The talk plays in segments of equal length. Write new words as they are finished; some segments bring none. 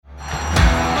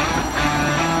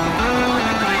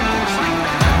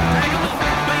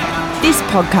This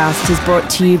podcast is brought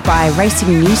to you by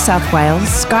Racing New South Wales,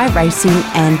 Sky Racing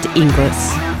and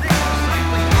Inglis.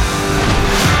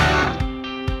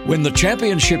 When the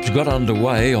championships got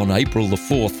underway on April the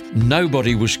 4th,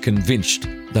 nobody was convinced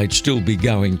they'd still be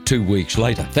going 2 weeks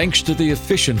later. Thanks to the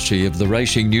efficiency of the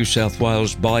Racing New South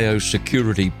Wales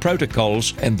biosecurity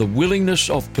protocols and the willingness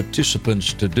of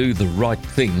participants to do the right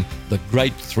thing, the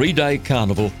great three-day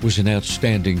carnival was an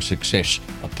outstanding success.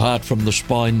 Apart from the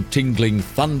spine-tingling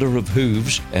thunder of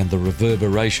hooves and the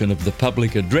reverberation of the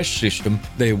public address system,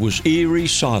 there was eerie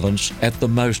silence at the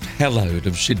most hallowed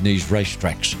of Sydney's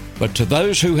racetracks. But to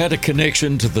those who had a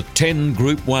connection to the 10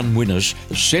 Group 1 winners,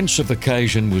 the sense of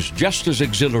occasion was just as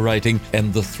exhilarating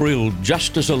and the thrill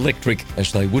just as electric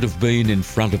as they would have been in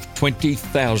front of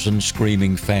 20,000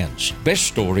 screaming fans. Best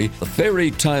story, the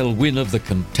fairy tale win of the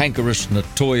cantankerous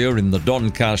Natoya in the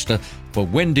Doncaster for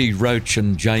Wendy Roach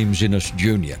and James Innes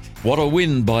Jr. What a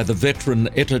win by the veteran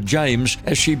Etta James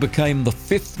as she became the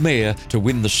 5th mare to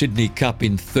win the Sydney Cup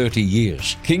in 30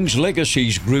 years. King's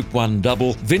Legacy's Group 1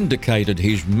 double vindicated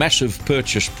his massive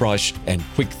purchase price, and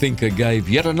Quick Thinker gave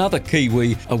yet another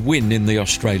Kiwi a win in the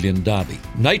Australian Derby.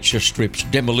 Nature Strip's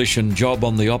demolition job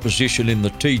on the opposition in the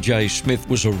TJ Smith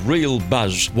was a real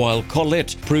buzz, while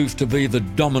Colette proved to be the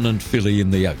dominant filly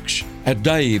in the Oaks.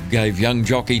 Adabe gave young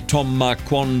jockey Tom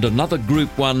Marquand another Group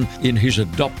 1 in his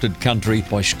adopted country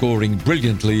by scoring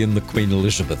brilliantly in the Queen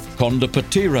Elizabeth. Conda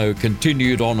Patiro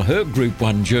continued on her Group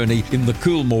 1 journey in the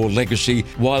Coolmore Legacy,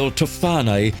 while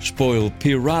Tofane spoiled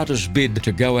Pirata's bid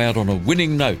to go out on a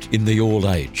winning note in the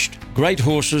All-Aged. Great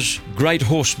horses, great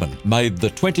horsemen made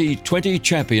the 2020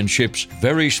 championships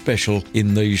very special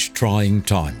in these trying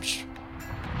times.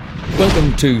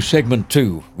 Welcome to segment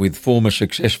 2 with former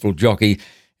successful jockey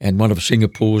and one of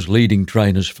Singapore's leading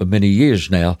trainers for many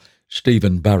years now,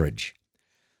 Stephen Burridge.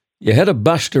 You had a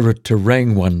buster at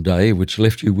Terang one day which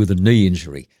left you with a knee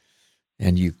injury,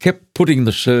 and you kept putting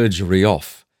the surgery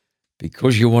off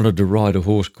because you wanted to ride a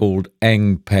horse called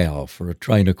Ang Pao for a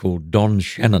trainer called Don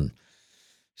Shannon.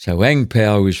 So Ang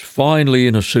Pao is finally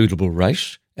in a suitable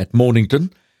race at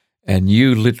Mornington, and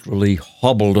you literally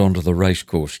hobbled onto the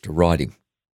racecourse to ride him.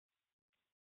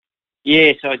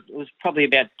 Yeah, so it was probably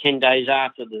about 10 days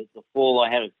after the fall I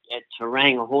had at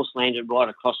Terang. A horse landed right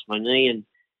across my knee, and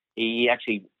he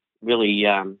actually really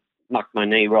mucked my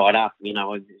knee right up. You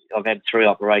know, I've had 3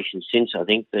 operations since, I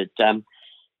think. But,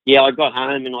 yeah, I got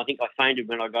home, and I think I fainted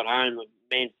when I got home.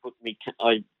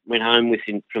 I went home with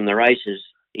him from the races.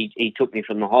 He took me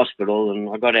from the hospital, and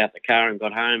I got out the car and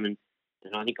got home, and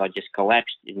I think I just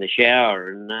collapsed in the shower.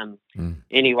 And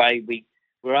anyway, we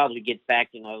were able to get back,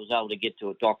 and I was able to get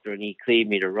to a doctor, and he cleared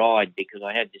me to ride because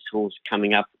I had this horse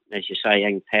coming up, as you say,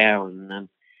 Ang Pao, and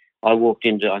I walked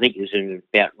into, I think it was in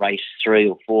about race 3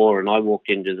 or 4, and I walked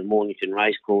into the Mornington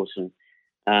race course, and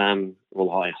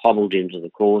I hobbled into the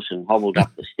course and hobbled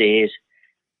up the stairs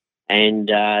and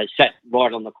sat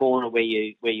right on the corner where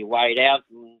you weighed out.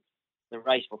 And the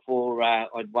race before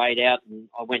I'd weighed out, and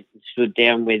I went and stood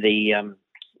down where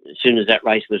as soon as that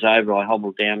race was over, I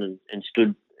hobbled down and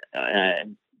stood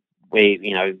where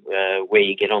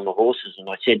you get on the horses, and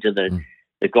I said to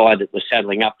the guy that was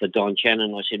saddling up for Don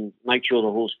Shannon, I said, make sure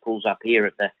the horse pulls up here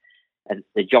at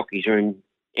the jockey's room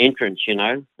entrance, you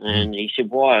know. And he said,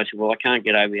 why? I said, well, I can't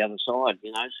get over the other side,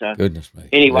 you know. So goodness me.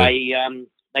 Anyway,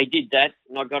 they did that,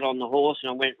 and I got on the horse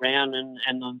and I went round,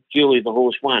 and duly the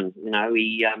horse won. You know,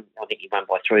 I think he won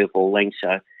by 3 or 4 lengths.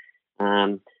 So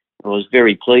it was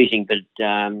very pleasing, but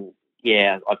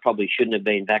yeah, I probably shouldn't have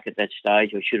been back at that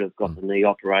stage. I should have got the knee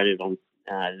operated on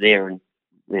there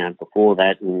and before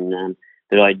that, and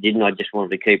but I didn't. I just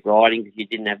wanted to keep riding because you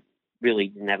didn't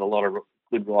have a lot of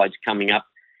good rides coming up,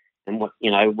 and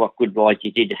what good rides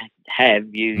you did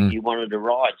have, you wanted to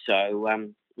ride. So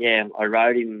yeah, I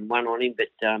rode him and won on him, but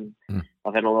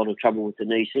I've had a lot of trouble with the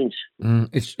knee since.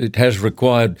 It has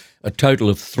required a total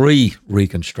of 3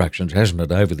 reconstructions, hasn't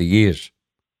it, over the years?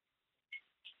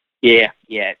 Yeah,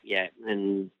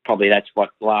 and probably that's what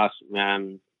last.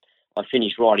 I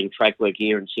finished riding track work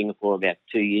here in Singapore about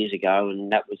 2 years ago,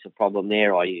 and that was the problem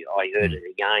there. I heard it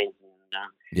again.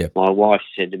 And, my wife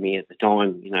said to me at the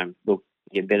time, look,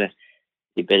 you better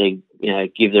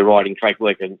give the riding track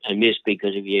work a miss,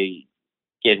 because if you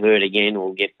get hurt again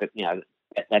or get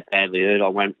that badly hurt, I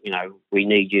won't. We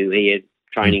need you here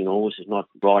training the horses, not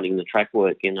riding the track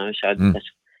work. So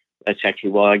that's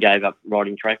actually why I gave up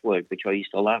riding track work, which I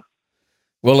used to love.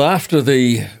 Well, after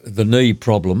the knee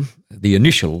problem, the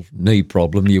initial knee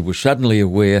problem, you were suddenly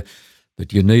aware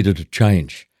that you needed a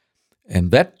change.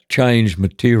 And that change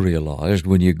materialised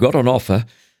when you got an offer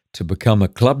to become a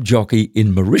club jockey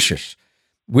in Mauritius,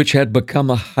 which had become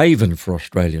a haven for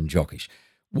Australian jockeys.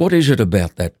 What is it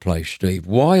about that place, Steve?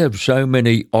 Why have so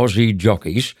many Aussie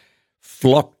jockeys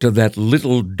flocked to that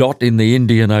little dot in the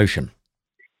Indian Ocean?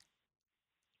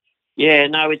 Yeah,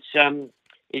 no,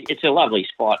 it's a lovely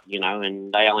spot,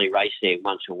 and they only race there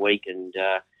once a week. And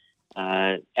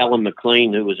Alan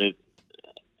McLean, who was a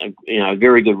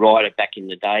very good rider back in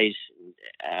the days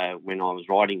when I was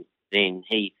riding then,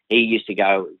 he used to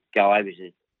go over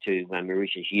to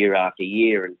Mauritius year after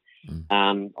year, and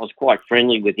I was quite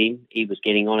friendly with him. He was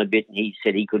getting on a bit, and he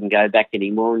said he couldn't go back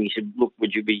anymore. And he said, "Look,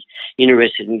 would you be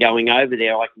interested in going over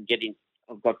there? I can get in.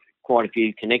 I've got quite a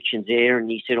few connections there." And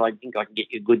he said, "I think I can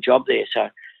get you a good job there." So,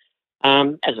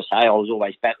 as I say, I was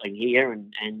always battling here,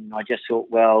 and I just thought,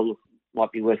 well, look,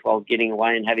 might be worthwhile getting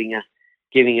away and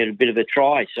giving it a bit of a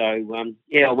try. So,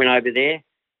 I went over there,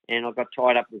 and I got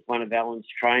tied up with one of Alan's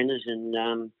trainers,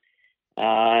 and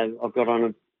I got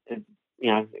on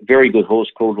a very good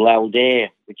horse called Laldair,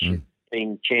 which had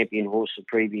been champion horse the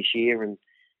previous year, and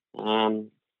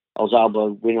I was able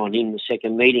to win on him the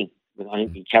second meeting. I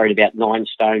think he carried about 9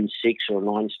 stone 6 or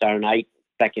 9 stone 8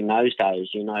 back in those days,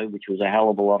 which was a hell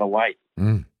of a lot of weight.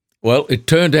 Well, it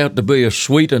turned out to be a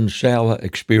sweet and sour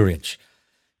experience.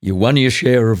 You won your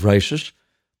share of races,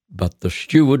 but the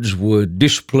stewards were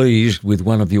displeased with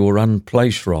one of your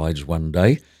unplaced rides one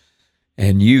day,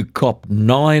 and you copped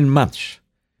 9 months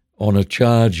on a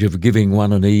charge of giving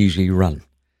one an easy run.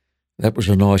 That was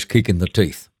a nice kick in the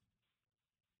teeth.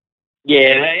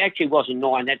 Yeah, it actually wasn't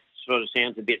 9. That sort of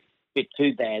sounds a bit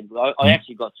too bad. I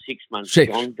actually got 6 months,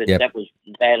 6, John, but yep. that was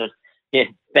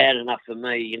bad enough for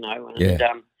me, And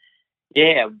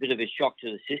a bit of a shock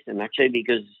to the system actually,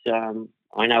 because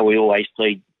I know we always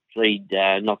plead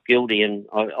not guilty, and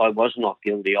I was not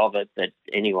guilty of it. But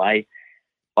anyway,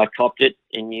 I copped it,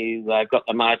 and you got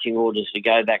the marching orders to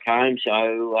go back home.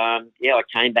 So I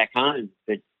came back home,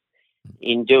 but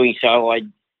in doing so,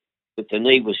 but the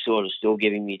knee was sort of still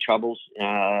giving me troubles.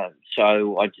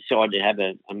 So I decided to have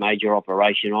a major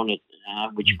operation on it,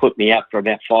 which put me up for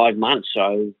about 5 months.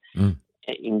 So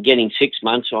in getting 6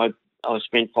 months, I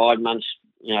spent 5 months,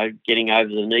 getting over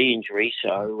the knee injury.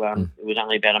 So it was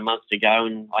only about a month to go,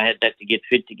 and I had that to get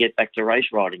fit to get back to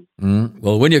race riding.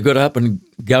 Well, when you got up and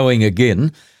going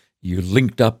again, you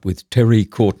linked up with Terry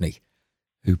Courtney,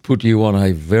 who put you on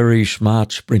a very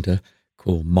smart sprinter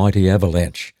called Mighty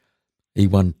Avalanche. He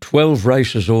won 12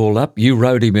 races all up. You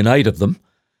rode him in 8 of them,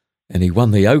 and he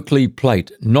won the Oakley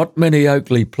Plate. Not many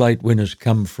Oakley Plate winners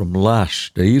come from last,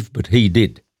 Steve, but he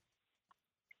did.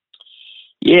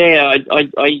 Yeah,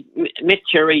 I met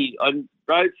Terry. I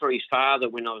rode for his father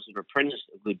when I was an apprentice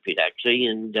at Goodpit, actually,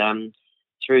 and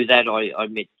through that I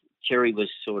met Terry. Was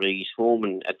sort of his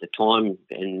foreman at the time,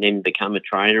 and then become a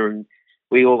trainer, and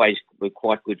we always were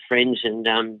quite good friends. And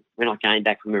when I came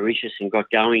back from Mauritius and got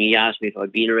going, he asked me if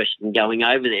I'd be interested in going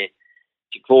over there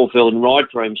to Caulfield and ride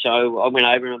for him. So I went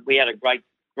over, and we had a great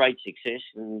success,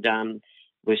 and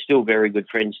we're still very good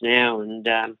friends now. And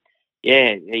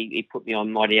he put me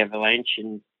on Mighty Avalanche,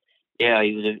 and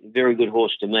he was a very good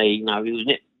horse to me.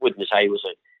 He wouldn't say he was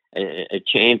a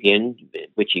champion,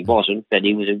 which he wasn't, but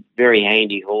he was a very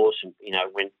handy horse, and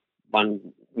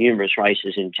won numerous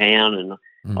races in town, and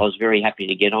I was very happy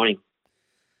to get on him.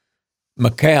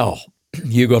 Macau,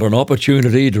 you got an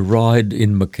opportunity to ride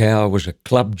in Macau as a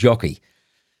club jockey.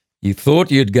 You thought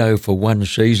you'd go for 1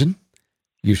 season.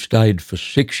 You stayed for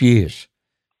 6 years,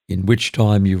 in which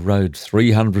time you rode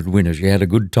 300 winners. You had a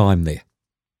good time there.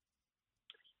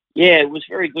 Yeah, it was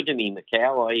very good to me,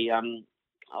 Macau.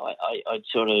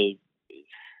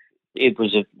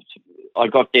 I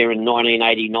got there in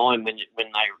 1989 when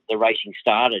the racing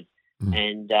started,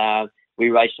 and we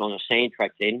raced on a sand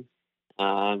track then.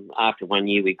 After 1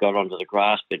 year, we got onto the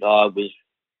grass, but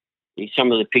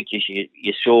some of the pictures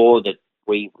you saw that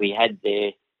we had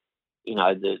there,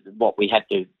 what we had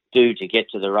to do to get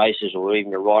to the races or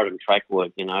even to ride on track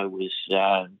work,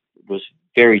 was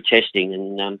very testing.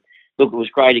 And look, it was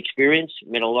a great experience.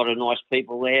 Met a lot of nice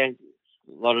people there, a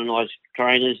lot of nice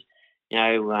trainers.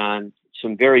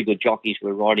 Some very good jockeys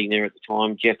were riding there at the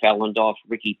time: Jeff Allendoff,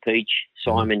 Ricky Peach,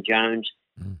 Simon Jones,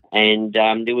 and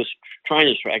there was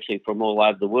trainers from all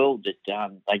over the world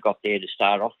that they got there to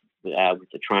start off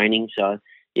with the training. So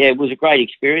it was a great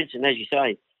experience. And as you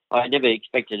say, I never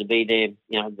expected to be there.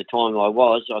 The time I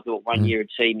was, I thought 1 year would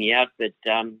see me out, but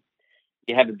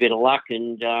you have a bit of luck,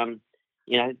 and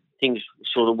things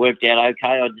sort of worked out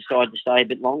okay. I decided to stay a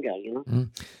bit longer.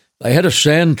 They had a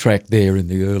sand track there in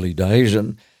the early days,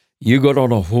 and you got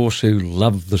on a horse who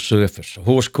loved the surface, a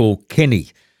horse called Kenny.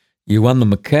 You won the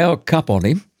Macau Cup on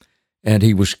him, and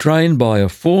he was trained by a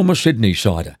former Sydney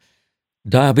sider,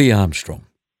 Darby Armstrong.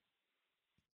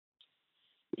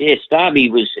 Yes,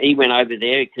 Darby he went over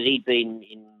there because he'd been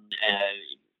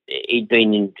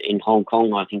in Hong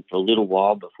Kong, I think, for a little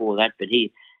while before that, but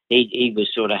he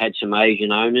was sort of had some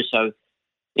Asian owners. So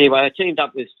anyway, I teamed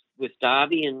up with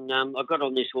Darby, and I got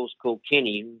on this horse called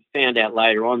Kenny, and found out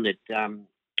later on that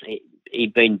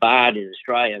he'd been barred in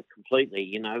Australia completely.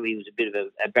 You know, he was a bit of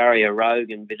a barrier rogue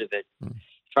and a bit of a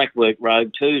track work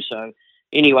rogue too. So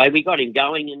anyway, we got him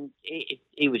going, and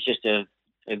he was just a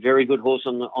very good horse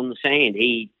on the sand.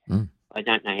 I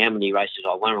don't know how many races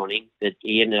I won on him, but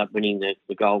he ended up winning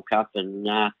the Gold Cup. And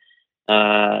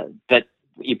but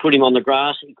you put him on the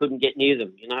grass, he couldn't get near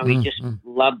them. You know, he just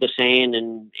loved the sand,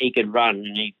 and he could run,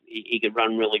 and he could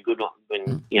run really good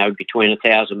when you know, between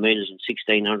 1,000 metres and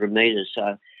 1,600 metres.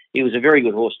 So he was a very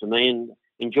good horse to me, and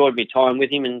enjoyed my time with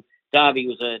him. And Darby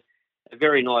was a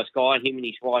very nice guy. Him and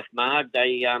his wife Marg,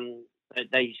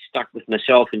 they stuck with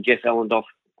myself and Jeff Allendorf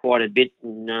quite a bit,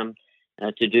 and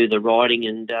to do the riding,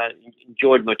 and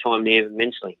enjoyed my time there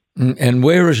immensely. And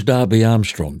where is Darby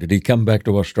Armstrong? Did he come back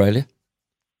to Australia?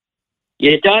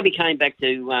 Yeah, Darby came back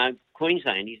to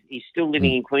Queensland. He's still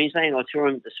living in Queensland. I saw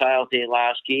him at the sales there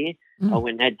last year. I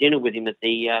went and had dinner with him at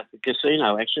the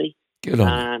casino, actually. Good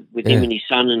on with him and his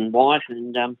son and wife.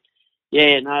 And,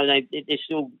 they're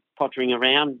still pottering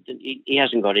around. He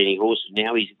hasn't got any horses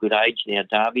now. He's a good age now,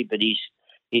 Darby, but he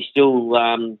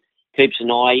still keeps an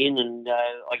eye in, and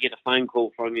I get a phone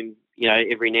call from him, you know,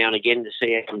 every now and again to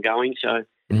see how I'm going. So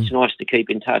it's nice to keep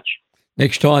in touch.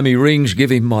 Next time he rings,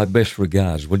 give him my best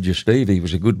regards, would you, Steve? He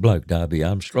was a good bloke, Darby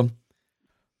Armstrong.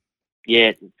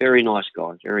 Yeah, very nice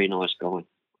guy, very nice guy.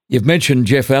 You've mentioned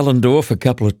Jeff Allendorf a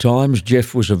couple of times.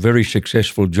 Jeff was a very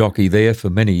successful jockey there for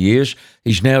many years.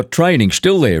 He's now training,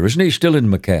 still there, isn't he? Still in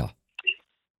Macau.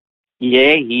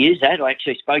 Yeah, he is that. I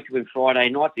actually spoke to him Friday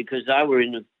night because they were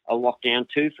in a lockdown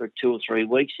too for 2 or 3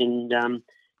 weeks, and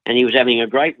he was having a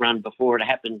great run before it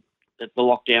happened, the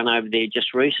lockdown over there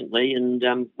just recently. And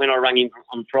when I rang him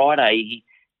on Friday,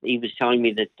 he was telling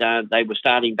me that they were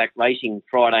starting back racing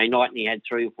Friday night, and he had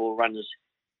 3 or 4 runners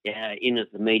in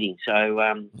at the meeting. So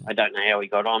I don't know how he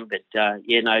got on, but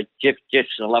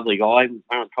Jeff's a lovely guy,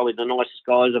 probably the nicest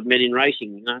guys I've met in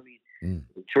racing. You know, he's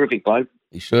a terrific bloke.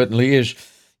 He certainly is.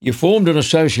 You formed an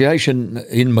association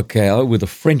in Macau with a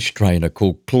French trainer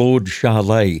called Claude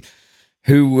Charlet,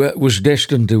 who was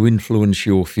destined to influence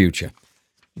your future.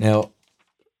 Now,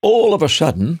 all of a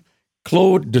sudden,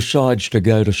 Claude decides to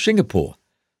go to Singapore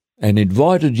and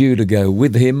invited you to go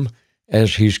with him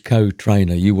as his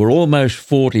co-trainer. You were almost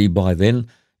 40 by then,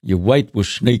 your weight was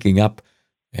sneaking up,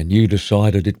 and you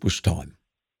decided it was time.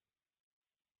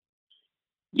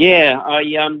 Yeah,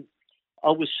 I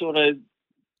was sort of,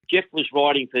 Jeff was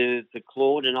riding for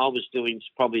Claude, and I was doing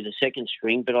probably the second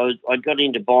string, but I got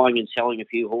into buying and selling a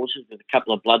few horses with a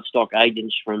couple of bloodstock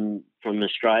agents from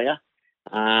Australia,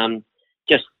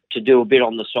 just to do a bit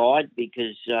on the side,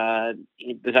 because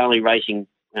with only racing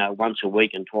once a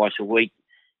week and twice a week,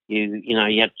 you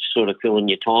have to sort of fill in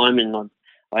your time. And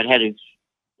I'd had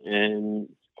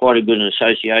quite a good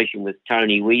association with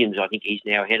Tony Williams. I think he's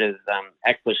now head of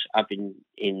Aquis up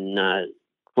in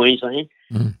Queensland,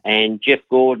 and Jeff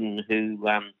Gordon,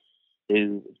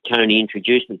 who Tony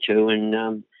introduced me to,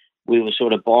 and we were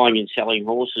sort of buying and selling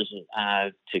horses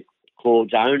to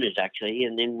Claude's owners, actually.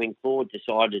 And then when Claude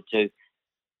decided to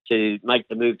make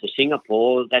the move to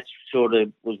Singapore, that sort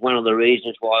of was one of the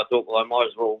reasons why I thought, well, I might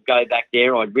as well go back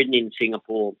there. I'd ridden in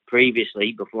Singapore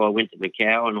previously before I went to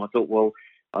Macau, and I thought, well,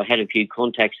 I had a few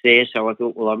contacts there, so I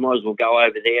thought, well, I might as well go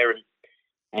over there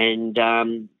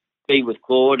and be with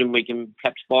Claude, and we can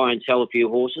perhaps buy and sell a few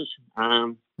horses,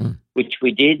 which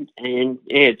we did. And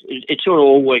yeah, it sort of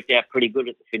all worked out pretty good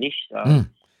at the finish. So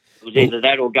it was either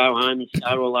that or go home and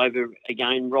start all over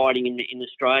again riding in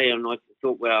Australia. And I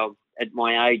thought, well, at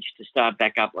my age to start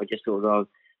back up, I just thought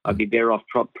I'd be better off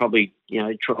probably,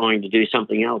 trying to do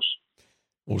something else.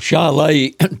 Well,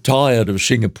 Charlet tired of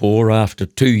Singapore after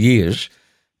 2 years,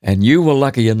 and you were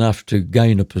lucky enough to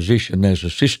gain a position as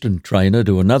assistant trainer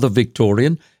to another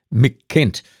Victorian, Mick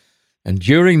Kent. And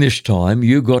during this time,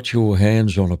 you got your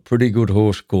hands on a pretty good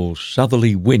horse called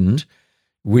Southerly Wind,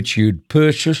 which you'd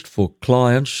purchased for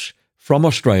clients from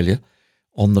Australia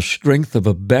on the strength of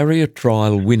a barrier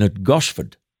trial win at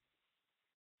Gosford.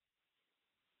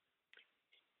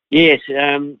 Yes,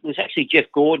 it was actually Jeff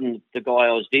Gordon, the guy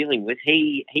I was dealing with.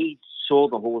 He saw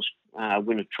the horse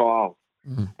win a trial,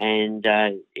 and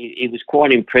it was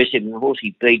quite impressive. And the horse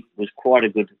he beat was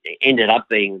ended up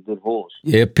being a good horse.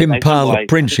 Yeah, Pimpala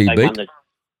Prince he beat.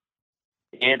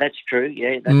 Yeah, that's true.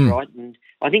 Yeah, that's right. And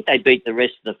I think they beat the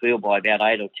rest of the field by about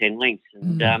 8 or 10 lengths.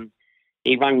 And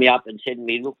he rang me up and said to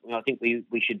me, look, I think we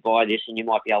should buy this, and you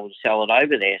might be able to sell it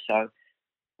over there. So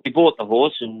we bought the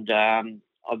horse, and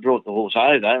I brought the horse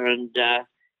over, and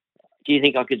do you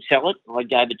think I could sell it? I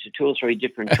gave it to 2 or 3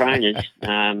 different trainers,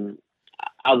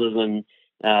 other than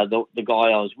the guy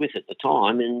I was with at the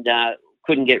time, and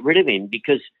couldn't get rid of him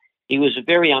because he was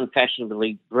very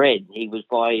unfashionably bred. He was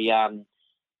by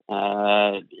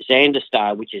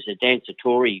Zanderstar, which is a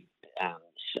Dancer-Tory,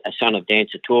 a son of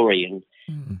Dancer-Tory, and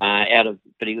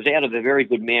but he was out of a very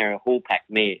good mare, a Hall Pack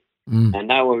mare. And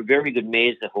they were very good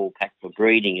mares, the Hall Pack, for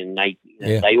breeding, and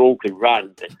they all could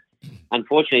run. But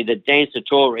unfortunately, the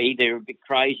Dancer-Tory, they were a bit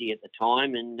crazy at the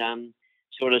time, and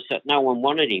sort of no one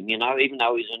wanted him, even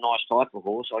though he was a nice type of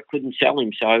horse. I couldn't sell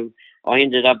him, so I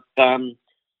ended up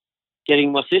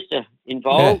getting my sister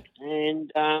involved,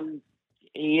 and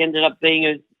he ended up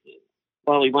being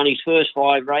he won his first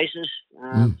 5 races.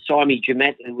 Simon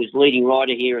Jamet, who was leading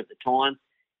rider here at the time,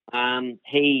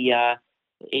 he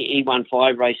won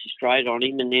 5 races straight on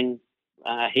him, and then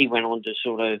he went on to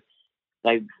sort of,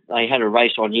 they had a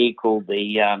race on here called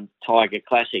the Tiger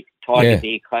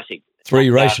Beer Classic. 3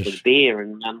 races. For the beer,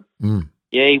 and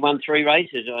he won 3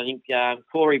 races. I think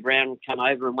Corey Brown came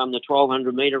over and won the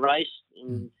 1,200 metre race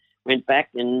and went back,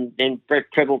 and then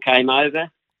Brett Treble came over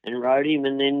and rode him,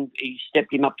 and then he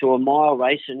stepped him up to a mile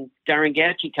race, and Darren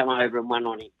Gauci came over and won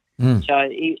on him. So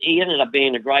he ended up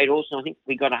being a great horse, and I think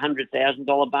we got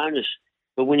 $100,000 bonus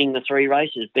for winning the 3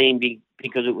 races,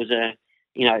 because it was a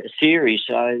series.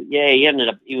 So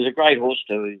he was a great horse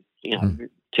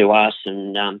to us,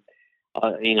 and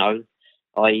I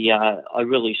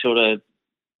really sort of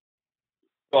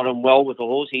got on well with the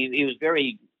horse.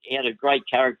 He had a great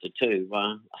character too.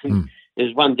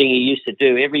 There's one thing he used to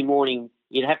do every morning.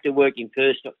 You'd have to work him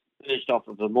first off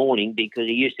of the morning, because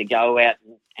he used to go out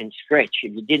and stretch.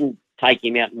 If you didn't take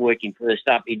him out and work him first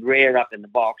up, he'd rear up in the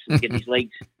box and get his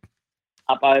legs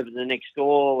up over the next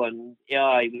stall. And he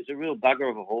was a real bugger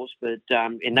of a horse, but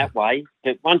in that way.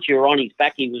 But once you're on his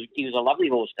back, he was a lovely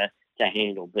horse to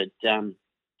handle. But to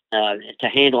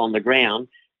handle on the ground,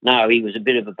 no, he was a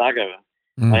bit of a bugger.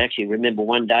 I actually remember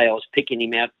one day I was picking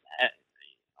him out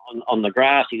on the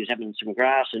grass. He was having some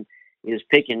grass, and he was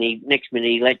picking. Next minute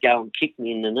he let go and kicked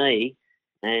me in the knee,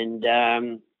 and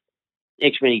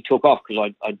next minute he took off,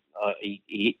 because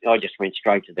I just went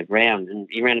straight to the ground, and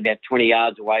he ran about 20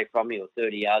 yards away from me, or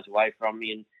 30 yards away from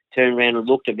me, and turned around and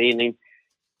looked at me, and then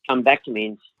come back to me,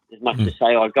 and as much to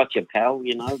say, "I got you, pal,"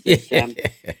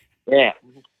 But,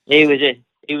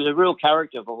 he was a real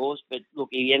character of a horse, but look,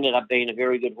 he ended up being a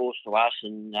very good horse to us,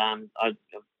 and I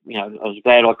was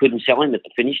glad I couldn't sell him at the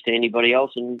finish to anybody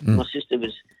else, and my sister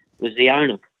was the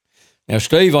owner. Now,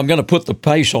 Steve, I'm going to put the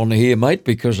pace on here, mate,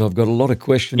 because I've got a lot of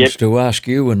questions to ask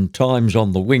you, and time's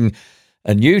on the wing.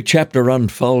 A new chapter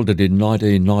unfolded in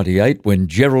 1998 when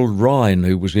Gerald Ryan,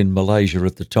 who was in Malaysia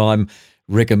at the time,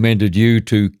 recommended you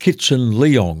to Kitson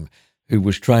Leong, who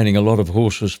was training a lot of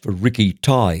horses for Ricky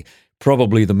Tai,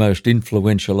 probably the most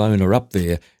influential owner up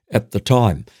there at the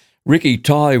time. Ricky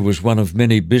Tai was one of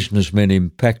many businessmen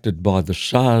impacted by the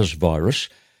SARS virus,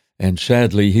 and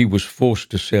sadly he was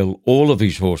forced to sell all of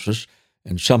his horses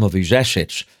and some of his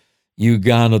assets. You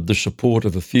garnered the support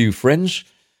of a few friends,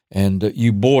 and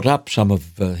you bought up some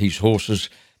of his horses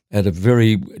at a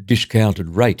very discounted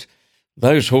rate.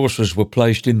 Those horses were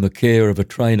placed in the care of a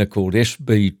trainer called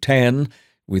S.B. Tan,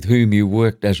 with whom you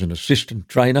worked as an assistant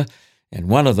trainer, and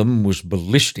one of them was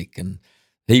Ballistic, and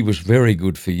he was very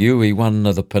good for you. He won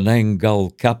the Penang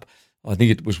Gold Cup. I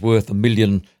think it was worth $1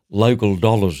 million local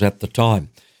dollars at the time.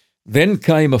 Then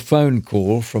came a phone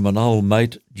call from an old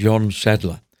mate, John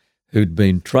Sadler, who'd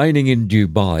been training in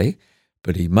Dubai,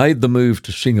 but he made the move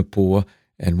to Singapore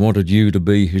and wanted you to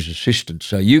be his assistant.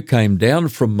 So you came down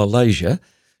from Malaysia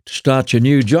to start your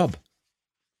new job.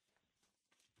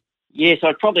 Yes,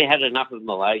 I'd probably had enough of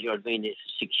Malaysia. I'd been there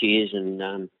for 6 years,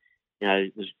 and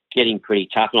it was getting pretty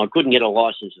tough, and I couldn't get a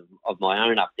licence of my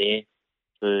own up there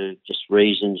for just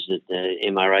reasons that the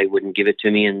MRA wouldn't give it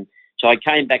to me. And so I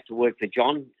came back to work for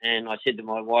John, and I said to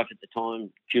my wife at the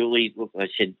time, Julie, look, I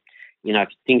said, if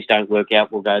things don't work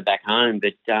out, we'll go back home.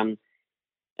 But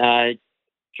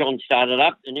John started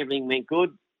up, and everything went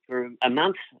good for a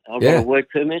month. I got a work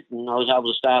permit, and I was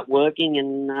able to start working.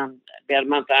 And about a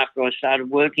month after I started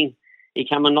working, he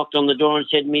came and knocked on the door and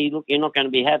said to me, look, you're not going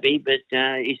to be happy, but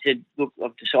he said, look,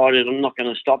 I've decided I'm not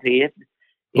going to stop here.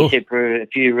 He said, for a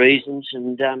few reasons,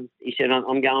 and he said,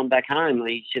 I'm going back home.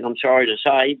 He said, I'm sorry to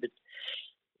say, but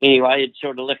anyway, it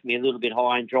sort of left me a little bit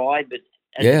high and dry, but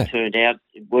as it turned out,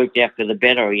 it worked out for the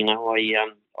better.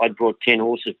 I brought 10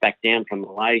 horses back down from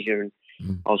Malaysia, and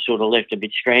I was sort of left a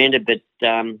bit stranded, but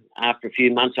after a few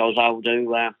months, I was able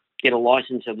to get a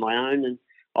licence of my own, and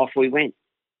off we went.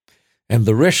 And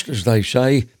the rest, as they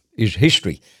say, is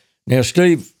history. Now,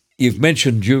 Steve, you've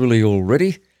mentioned Julie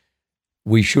already.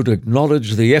 We should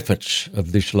acknowledge the efforts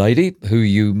of this lady who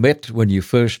you met when you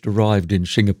first arrived in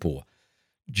Singapore.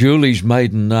 Julie's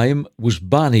maiden name was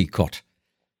Barnicott.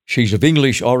 She's of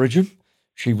English origin.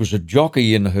 She was a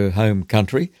jockey in her home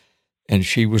country, and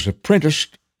she was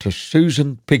apprenticed to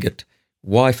Susan Piggott,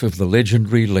 wife of the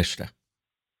legendary Lester.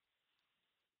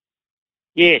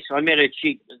 Yes, I met her.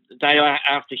 The day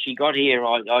after she got here,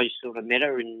 I sort of met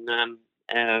her, and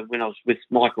when I was with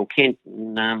Michael Kent,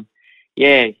 and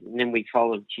and then we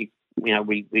followed.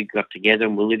 We got together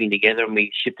and we're living together, and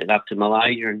we shipped it up to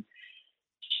Malaysia,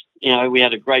 and we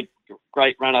had a great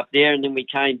run up there, and then we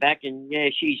came back, and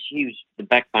she was the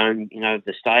backbone, of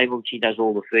the stable. She does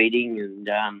all the feeding,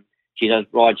 and she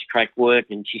rides track work,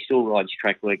 and she still rides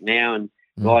track work now, and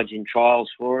rides in trials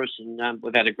for us, and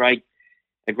we've had a great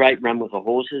run with the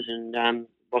horses, and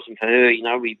wasn't for her,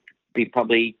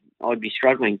 I'd be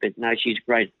struggling, but no, she's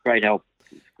great help.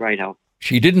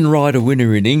 She didn't ride a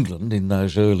winner in England in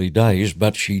those early days,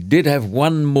 but she did have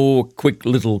one more quick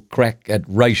little crack at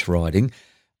race riding.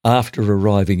 After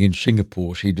arriving in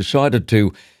Singapore, she decided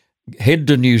to head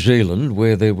to New Zealand,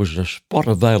 where there was a spot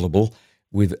available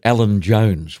with Alan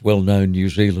Jones, well-known New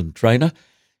Zealand trainer.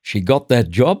 She got that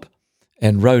job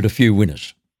and rode a few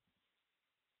winners.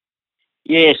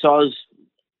 Yes, I was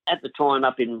at the time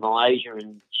up in Malaysia,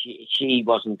 and she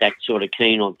wasn't that sort of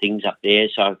keen on things up there,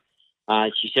 so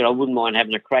she said I wouldn't mind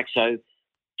having a crack. So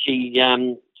she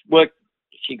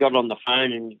she got on the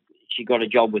phone, and she got a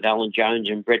job with Alan Jones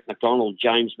and Brett McDonald,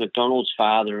 James McDonald's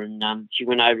father, and she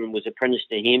went over and was apprenticed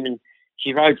to him, and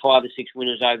she rode 5 or 6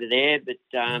 winners over there, but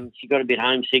she got a bit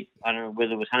homesick. I don't know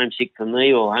whether it was homesick for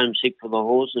me or homesick for the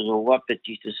horses or what, but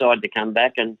she decided to come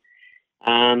back, and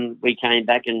we came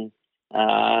back, and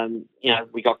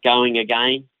we got going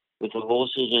again with the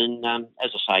horses, and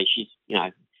as I say,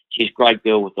 she's a great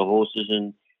girl with the horses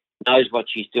and knows what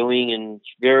she's doing, and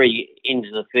she's very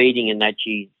into the feeding, and that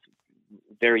she's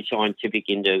very scientific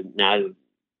into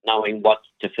knowing what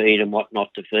to feed and what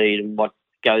not to feed, and what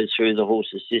goes through the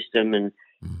horse's system and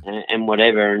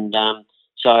whatever. And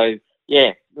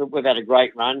we've had a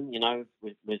great run,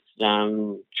 with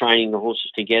training the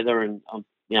horses together, and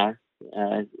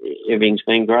everything's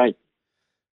been great.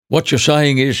 What you're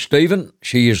saying is, Stephen,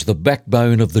 she is the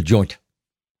backbone of the joint.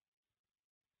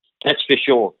 That's for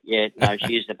sure. Yeah, no,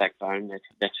 she is the backbone.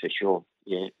 That's for sure.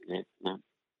 Yeah, no.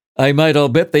 Hey, mate, I'll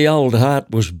bet the old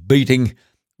heart was beating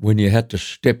when you had to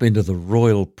step into the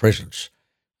royal presence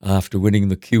after winning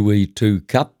the QE2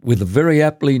 Cup with a very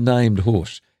aptly named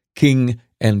horse, King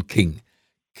and King.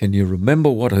 Can you remember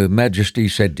what Her Majesty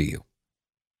said to you?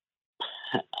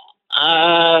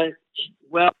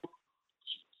 Well,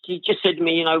 she just said to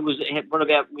me, it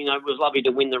was lovely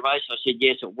to win the race. I said,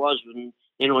 yes, it was. And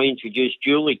then I introduced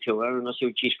Julie to her, and I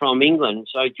said, she's from England.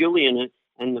 So Julie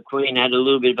and the Queen had a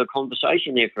little bit of a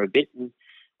conversation there for a bit. And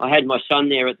I had my son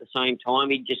there at the same time.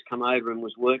 He'd just come over and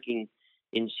was working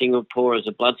in Singapore as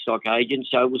a bloodstock agent.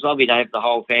 So it was lovely to have the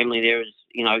whole family there,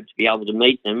 to be able to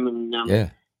meet them. And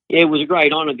it was a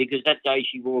great honour, because that day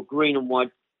she wore a green and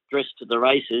white dress to the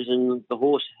races, and the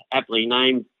horse, aptly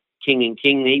named King and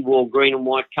King, he wore green and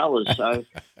white colours. So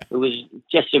it was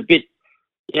just a bit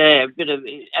of, at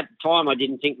the time I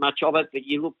didn't think much of it, but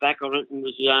you look back on it, and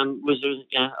it was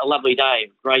a lovely day,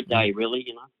 a great day, really,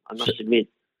 I must admit.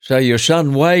 So your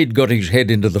son Wade got his head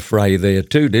into the fray there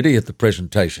too, did he, at the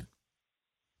presentation?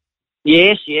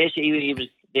 Yes, he was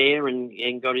there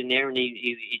and got in there, and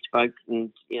he spoke,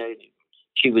 and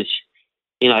she was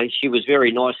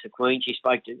very nice, the Queen. She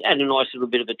had a nice little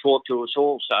bit of a talk to us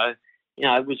all, so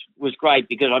it was great,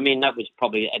 because that was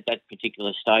probably at that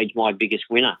particular stage my biggest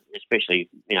winner, especially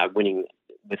winning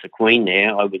with the Queen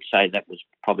there. I would say that was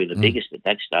probably the biggest at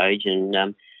that stage,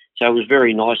 and so it was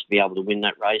very nice to be able to win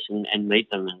that race and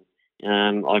meet them,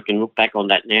 and I can look back on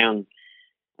that now,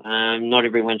 and not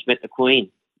everyone's met the Queen.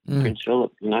 Prince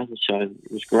Philip, so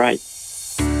it was great.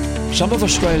 Some of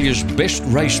Australia's best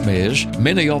race mares,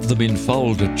 many of them in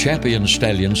foaled champion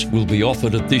stallions, will be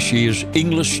offered at this year's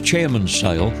English Chairman's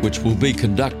Sale, which will be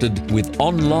conducted with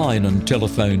online and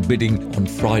telephone bidding on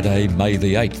Friday, May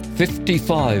the 8th.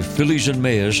 55 fillies and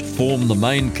mares form the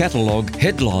main catalogue,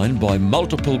 headlined by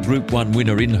multiple Group 1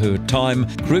 winner In Her Time,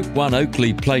 Group 1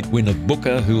 Oakley Plate winner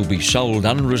Booker, who will be sold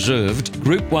unreserved,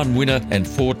 Group 1 winner and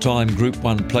 4-time Group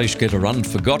 1 place getter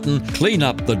Unforgotten, Clean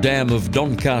Up the Dam of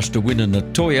Doncaster winner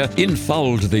Natoya, In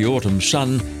Fold the Autumn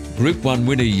Sun, Group 1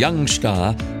 winner Young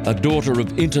Star, a daughter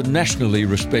of internationally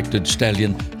respected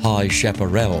stallion High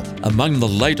Chaparral. Among the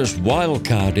latest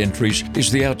wildcard entries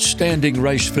is the outstanding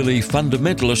race filly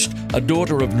Fundamentalist, a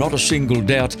daughter of Not a Single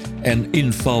Doubt and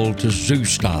Infoal to Zoo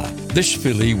Star. This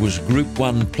filly was Group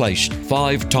 1 placed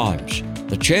 5 times.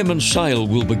 The chairman's sale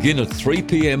will begin at 3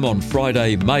 p.m. on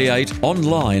Friday, May 8,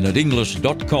 online at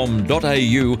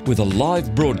inglis.com.au with a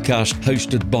live broadcast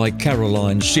hosted by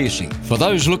Caroline Searcy. For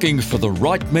those looking for the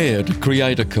right mare to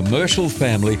create a commercial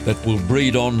family that will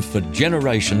breed on for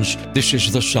generations, this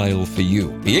is the sale for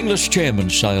you. The Inglis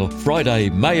Chairman's Sale, Friday,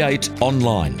 May 8,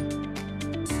 online.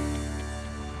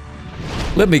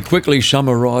 Let me quickly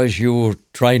summarise your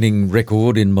training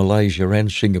record in Malaysia and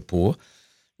Singapore.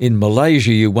 In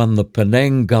Malaysia, you won the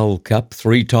Penang Gold Cup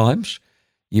 3 times.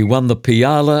 You won the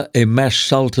Piala Emas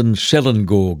Sultan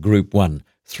Selangor Group 1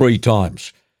 3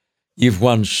 times. You've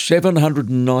won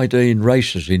 719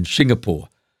 races in Singapore.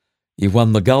 You've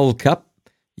won the Gold Cup.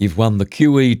 You've won the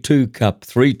QE2 Cup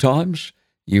 3 times.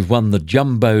 You've won the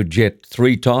Jumbo Jet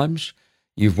 3 times.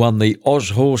 You've won the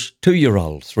Ozhorse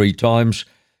 2-year-old 3 times.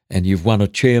 And you've won a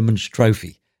Chairman's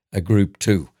Trophy, a Group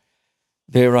 2.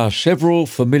 There are several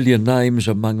familiar names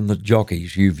among the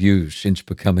jockeys you've used since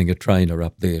becoming a trainer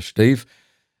up there, Steve.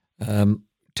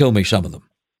 Tell me some of them.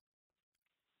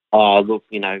 Oh, look,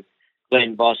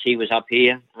 Glenn Boss, he was up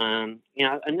here. And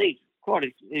there's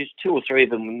 2 or 3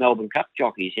 of them were Melbourne Cup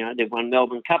jockeys. They've won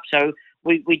Melbourne Cup. So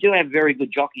we do have very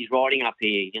good jockeys riding up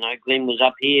here. Glenn was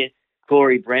up here.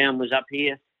 Corey Brown was up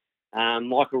here.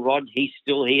 Michael Rodd, he's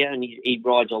still here, and he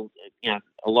rides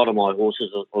a lot of my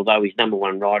horses, although he's number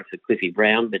 1 rider for Cliffy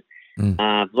Brown. But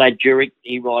Vlad Jurek,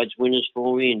 he rides winners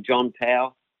for me, and John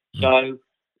Powell. So,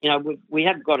 we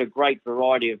have got a great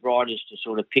variety of riders to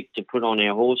sort of pick to put on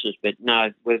our horses. But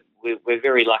no, we're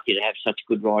very lucky to have such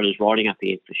good riders riding up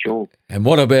here for sure. And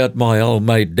what about my old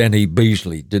mate Danny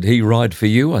Beasley? Did he ride for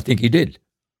you? I think he did.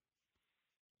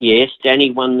 Yes,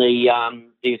 Danny won the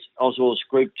Oswald's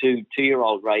Group 2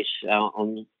 2-year-old race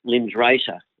on Limbs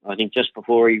Racer, I think just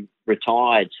before he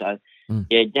retired. So,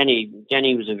 yeah, Danny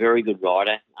was a very good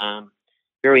rider,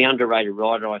 very underrated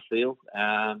rider, I feel.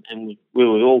 And we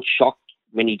were all shocked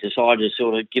when he decided to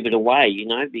sort of give it away,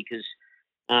 because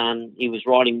he was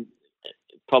riding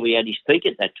probably at his peak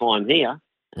at that time here,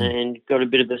 and got a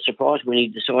bit of a surprise when he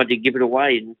decided to give it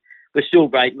away. And we're still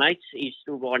great mates. He's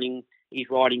still riding. He's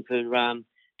riding for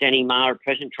Danny Marr at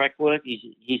Present Track Work.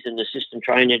 He's an assistant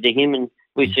trainer to him, and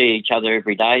we see each other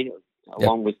every day,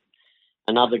 along with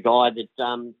another guy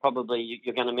that probably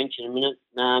you're going to mention in a minute,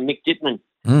 Mick Dittman.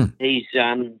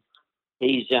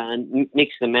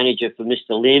 Mick's the manager for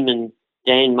Mr. Lim, and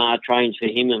Dan Marr trains for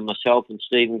him and myself and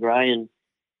Stephen Gray. And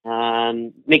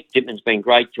Mick Dittman's been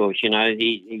great to us.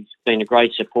 He's been a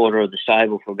great supporter of the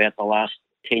stable for about the last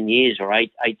 10 years or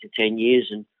 8 to 10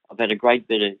 years, and I've had a great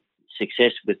bit of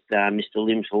success with Mr.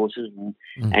 Lim's horses and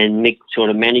Mick sort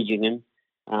of managing him.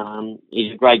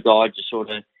 He's a great guy to sort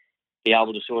of be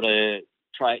able to sort of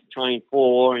train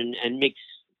for, and Mick's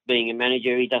being a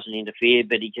manager, he doesn't interfere,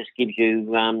 but he just gives you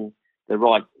the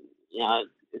right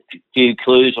few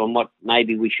clues on what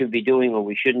maybe we should be doing or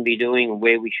we shouldn't be doing, or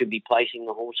where we should be placing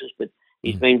the horses. But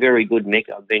he's been very good, Mick.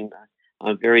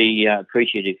 I'm very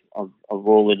appreciative of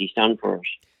all that he's done for us.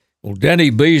 Well, Danny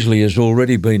Beasley has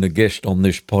already been a guest on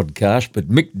this podcast, but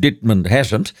Mick Dittman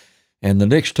hasn't. And the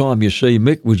next time you see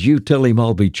Mick, would you tell him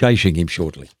I'll be chasing him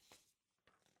shortly?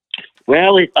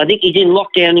 Well, I think he's in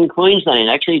lockdown in Queensland,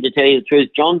 actually, to tell you the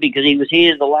truth, John, because he was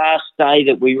here the last day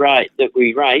that we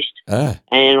raced,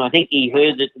 and I think he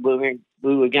heard that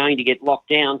we were going to get locked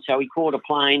down, so he caught a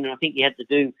plane, and I think he had to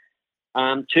do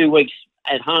 2 weeks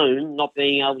at home, not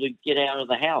being able to get out of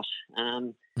the house.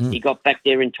 He got back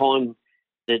there in time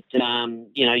that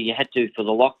you had to for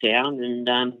the lockdown,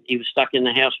 and he was stuck in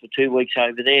the house for 2 weeks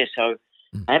over there. So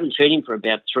I haven't seen him for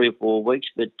about 3 or 4 weeks,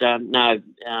 but when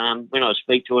I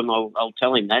speak to him, I'll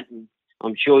tell him that, and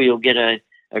I'm sure you'll get a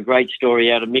great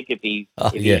story out of Mick if he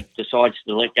decides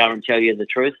to let go and tell you the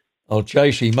truth. I'll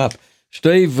chase him up.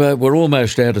 Steve, we're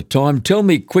almost out of time. Tell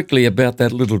me quickly about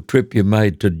that little trip you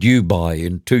made to Dubai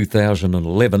in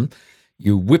 2011.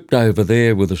 You whipped over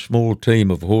there with a small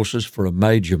team of horses for a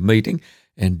major meeting,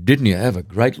 and didn't you have a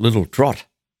great little trot?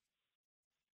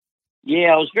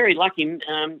 Yeah, I was very lucky.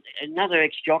 Another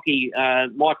ex-jockey,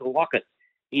 Michael Lockett,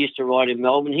 he used to ride in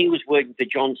Melbourne. He was working for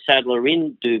John Sadler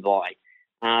in Dubai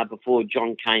before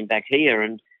John came back here.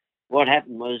 And what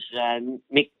happened was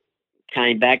Mick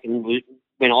came back, and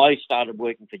when I started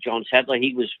working for John Sadler,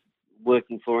 he was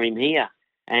working for him here.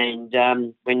 And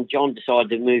when John decided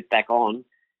to move back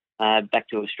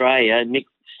to Australia, Mick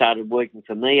started working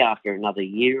for me after another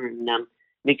year. And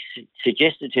Mick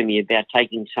suggested to me about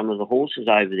taking some of the horses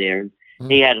over there. And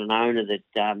he had an owner that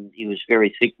he was very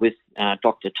thick with,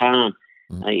 Dr. Tarn.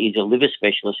 He's a liver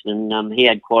specialist, and he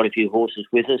had quite a few horses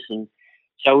with us. And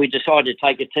so we decided to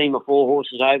take a team of 4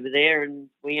 horses over there, and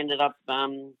we ended up,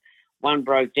 one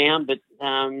broke down, but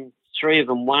 3 of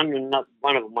them won, and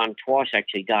one of them won twice,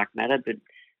 actually, Dark Matter. But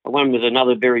one was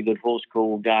another very good horse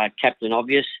called Captain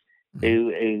Obvious,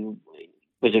 who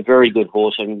was a very good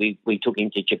horse, and we took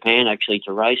him to Japan, actually,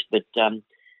 to race. But,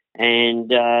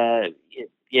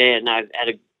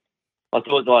 I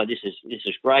thought, oh, this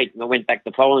is great. And I went back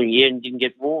the following year and didn't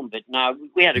get warm. But no,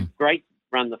 we had a great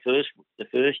run the first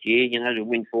year, to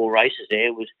win 4 races there.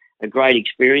 It was a great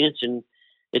experience. And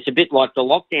it's a bit like the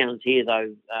lockdowns here,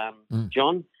 though,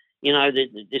 John.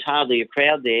 There's hardly a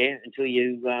crowd there until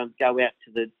you go out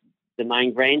to the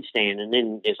main grandstand, and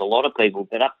then there's a lot of people.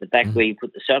 But up the back where you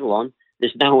put the saddle on,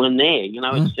 there's no one there.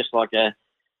 It's just like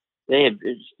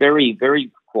it's very,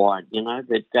 very quiet,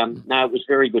 But no, it was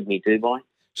very good, me Dubai.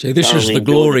 See, this is the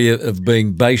glory of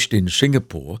being based in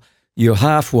Singapore. You're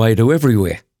halfway to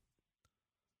everywhere.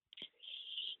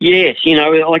 Yes,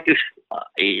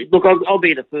 look, I'll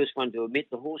be the first one to admit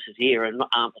the horses here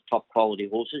aren't the top quality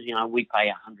horses. We pay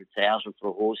 $100,000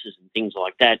 for horses and things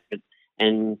like that,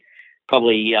 and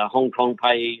probably Hong Kong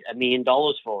pay $1 million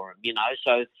for them.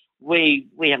 So we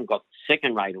haven't got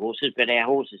second-rate horses, but our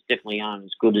horses definitely aren't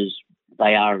as good as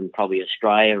they are in probably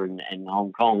Australia and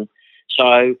Hong Kong.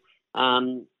 So.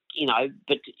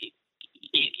 But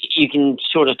you can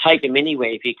sort of take them anywhere.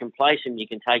 If you can place them, you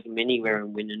can take them anywhere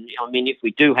and win. And if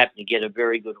we do happen to get a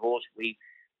very good horse, we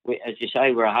as you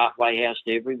say, we're a halfway house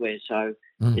to everywhere. So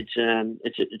it's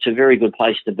a very good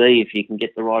place to be if you can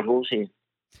get the right horse here.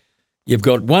 You've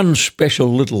got one special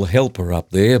little helper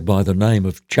up there by the name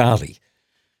of Charlie.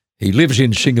 He lives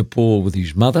in Singapore with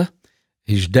his mother.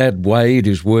 His dad, Wade,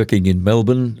 is working in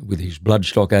Melbourne with his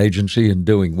bloodstock agency and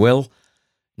doing well.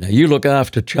 Now, you look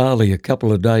after Charlie a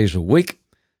couple of days a week,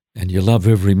 and you love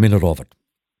every minute of it.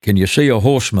 Can you see a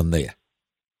horseman there?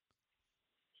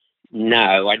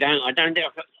 No, I don't. I don't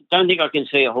think I can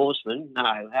see a horseman.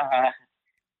 No.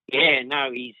 He's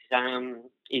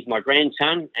my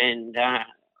grandson, and I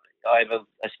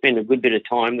spend a good bit of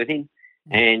time with him.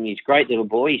 And he's a great little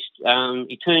boy.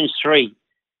 He turns 3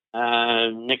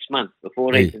 next month, the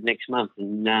 14th of next month,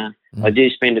 and I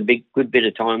do spend a good bit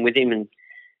of time with him.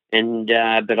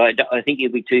 But I think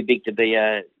he'll be too big to be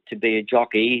a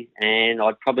jockey, and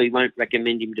I probably won't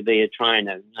recommend him to be a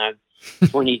trainer.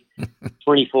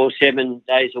 24/7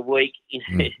 days a week,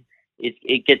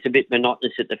 it gets a bit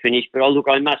monotonous at the finish. But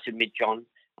I must admit, John,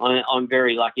 I'm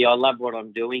very lucky. I love what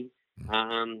I'm doing.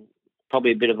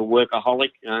 Probably a bit of a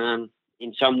workaholic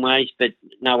in some ways, but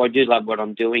no, I do love what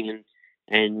I'm doing,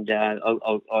 and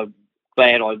I'm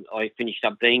glad I finished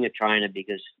up being a trainer,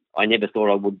 because I never thought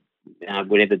I would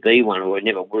ever be one, or I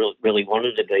never really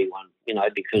wanted to be one,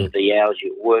 because of the hours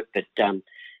you work. But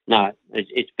no,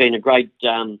 it's been a great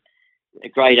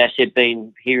asset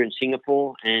being here in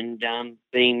Singapore, and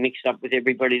being mixed up with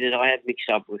everybody that I have mixed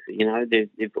up with.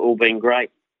 They've all been great.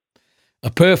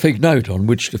 A perfect note on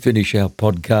which to finish our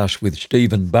podcast with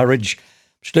Stephen Burridge.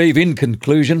 Steve, in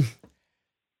conclusion,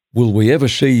 will we ever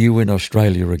see you in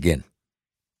Australia again?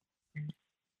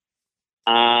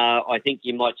 I think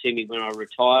you might see me when I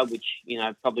retire, which,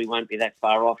 probably won't be that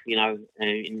far off, in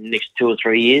the next 2 or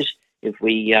 3 years. If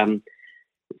we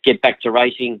get back to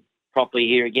racing properly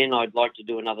here again, I'd like to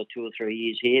do another 2 or 3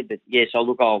 years here. But yes,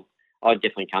 I'll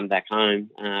definitely come back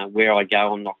home. Where I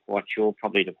go, I'm not quite sure.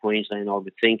 Probably to Queensland, I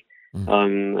would think.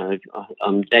 I'm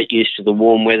that used to the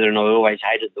warm weather, and I always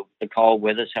hated the cold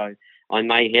weather. So I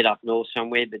may head up north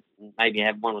somewhere, but maybe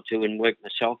have 1 or 2 and work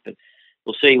myself. But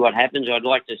we'll see what happens. I'd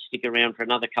like to stick around for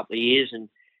another couple of years and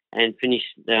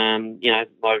finish,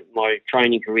 my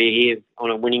training career here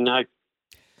on a winning note.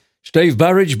 Steve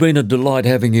Burridge, been a delight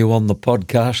having you on the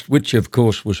podcast, which of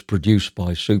course was produced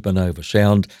by Supernova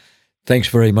Sound. Thanks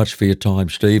very much for your time,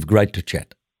 Steve. Great to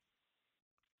chat.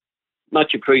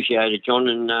 Much appreciated, John.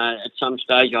 And at some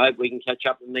stage, I hope we can catch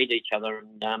up and meet each other,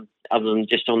 and other than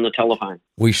just on the telephone.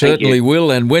 We certainly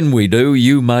will. And when we do,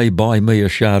 you may buy me a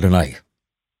Chardonnay.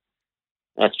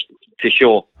 That's for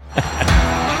sure.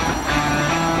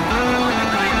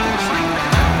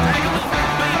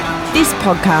 This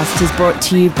podcast is brought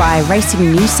to you by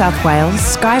Racing New South Wales,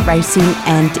 Sky Racing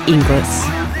and Inglis.